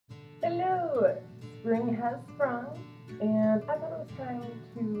Hello! Spring has sprung, and I thought it was time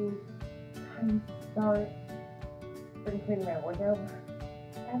to kind of start spring cleaning my wardrobe.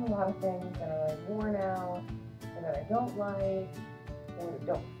 I have a lot of things that are like worn out, or that I don't like, or that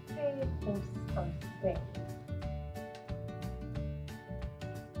don't fit, or are stained.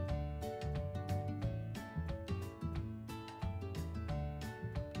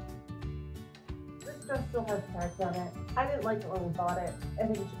 This dress still has tags on it. I didn't like it when we bought it. I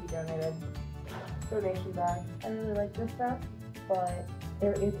think it should be donated. Donation bag. I really like this dress, but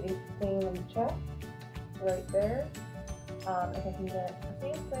there is a stain in the chest right there. If I can get a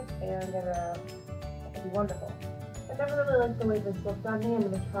stain stick and get it out, that would be wonderful. I never really liked the way this looked on me. I'm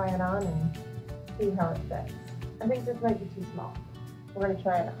going to try it on and see how it fits. I think this might be too small. We're going to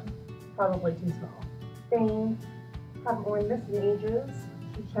try it on. Probably too small. Stained. Haven't worn this in ages.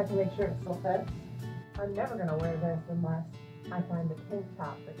 Should check and make sure it still fits. I'm never going to wear this unless I find a tank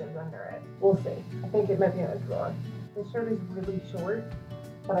top that goes under it. We'll see. I think it might be in a drawer. This shirt is really short,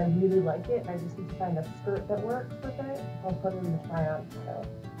 but I really like it. I just need to find a skirt that works with it. I'll put it in the try-on pile.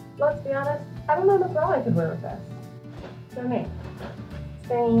 Let's be honest, I don't know the bra I could wear with this. So me.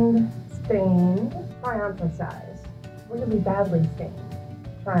 Stained, stained, try on for size. Really badly stained.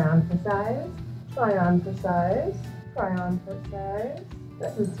 Try on for size, try on for size, try on for size.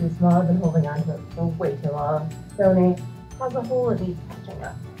 This is too small. I've been holding on to it for way too long. Donate. Has a hole that needs patching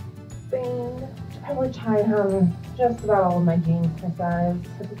up. Stained. I would try on just about all of my jeans for size.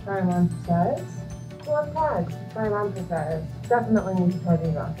 I could try them on for size. Still have tags. Try them on for size. Definitely need to try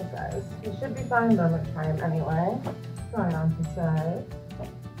these on for size. They should be fine, but I'm going to try them anyway. Try on for size.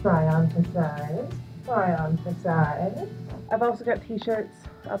 Try on for size. Try on for size. I've also got t-shirts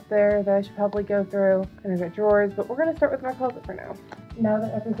up there that I should probably go through, and I've got drawers, but we're going to start with my closet for now. Now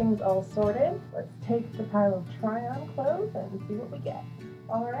that everything's all sorted, let's take the pile of try-on clothes and see what we get.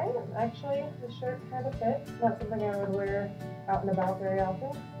 Alright, actually the shirt kind of fits. Not something I would wear out and about very often.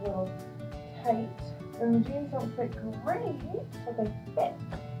 It's a little tight. And the jeans don't fit great, but they fit.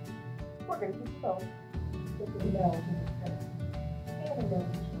 We're going to keep them both. Get the nose of the skirt. And a nose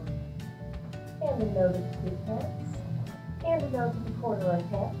of the shorts. And a nose of the suit pants. And a nose of the corduroy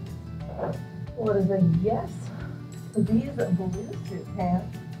pants. What is a yes to these blue suit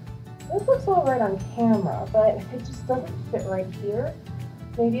pants? This looks all right on camera, but it just doesn't fit right here.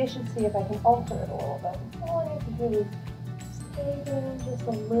 Maybe I should see if I can alter it a little bit. All I need to do is just take it in just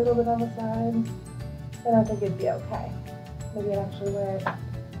a little bit on the sides, then I think it'd be okay. Maybe I'd actually wear it.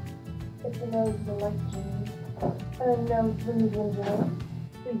 It's a nose to the light jeans, and a nose to the medium jeans.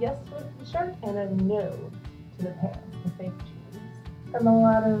 So yes with the shirt, and a no to the pants, the fake jeans. And a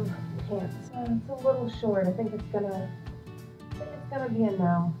lot of pants. It's a little short. I think it's gonna be a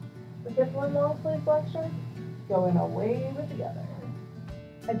no. The hip one long sleeve black shirt, going away with the other.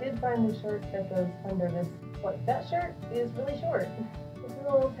 I did find the shirt that goes under this. But that shirt is really short. It's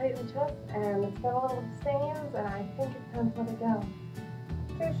a little tight in the chest, and it's got a little stains, and I think it's time to let it go.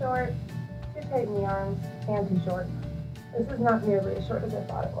 Too short, too tight in the arms, and too short. This is not nearly as short as I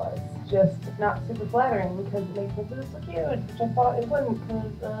thought it was. Just not super flattering because it makes my boobs look huge, which I thought it wouldn't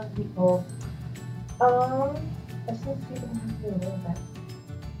because of people. I just need to see if I can tuck it in a little bit.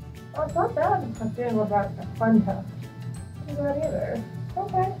 Oh, it's not bad tucked in without a fun tuck. Not too bad either.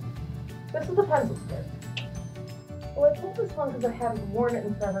 Okay. This is a pencil skirt. Well, I pulled this one because I haven't worn it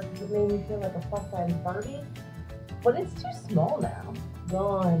in forever because it made me feel like a plus-size Barbie. But it's too small now.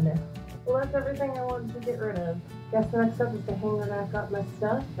 Gone. Well, that's everything I wanted to get rid of. Guess the next step is to hang back up my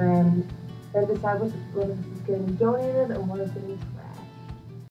stuff and then decide whether this is getting donated and what is getting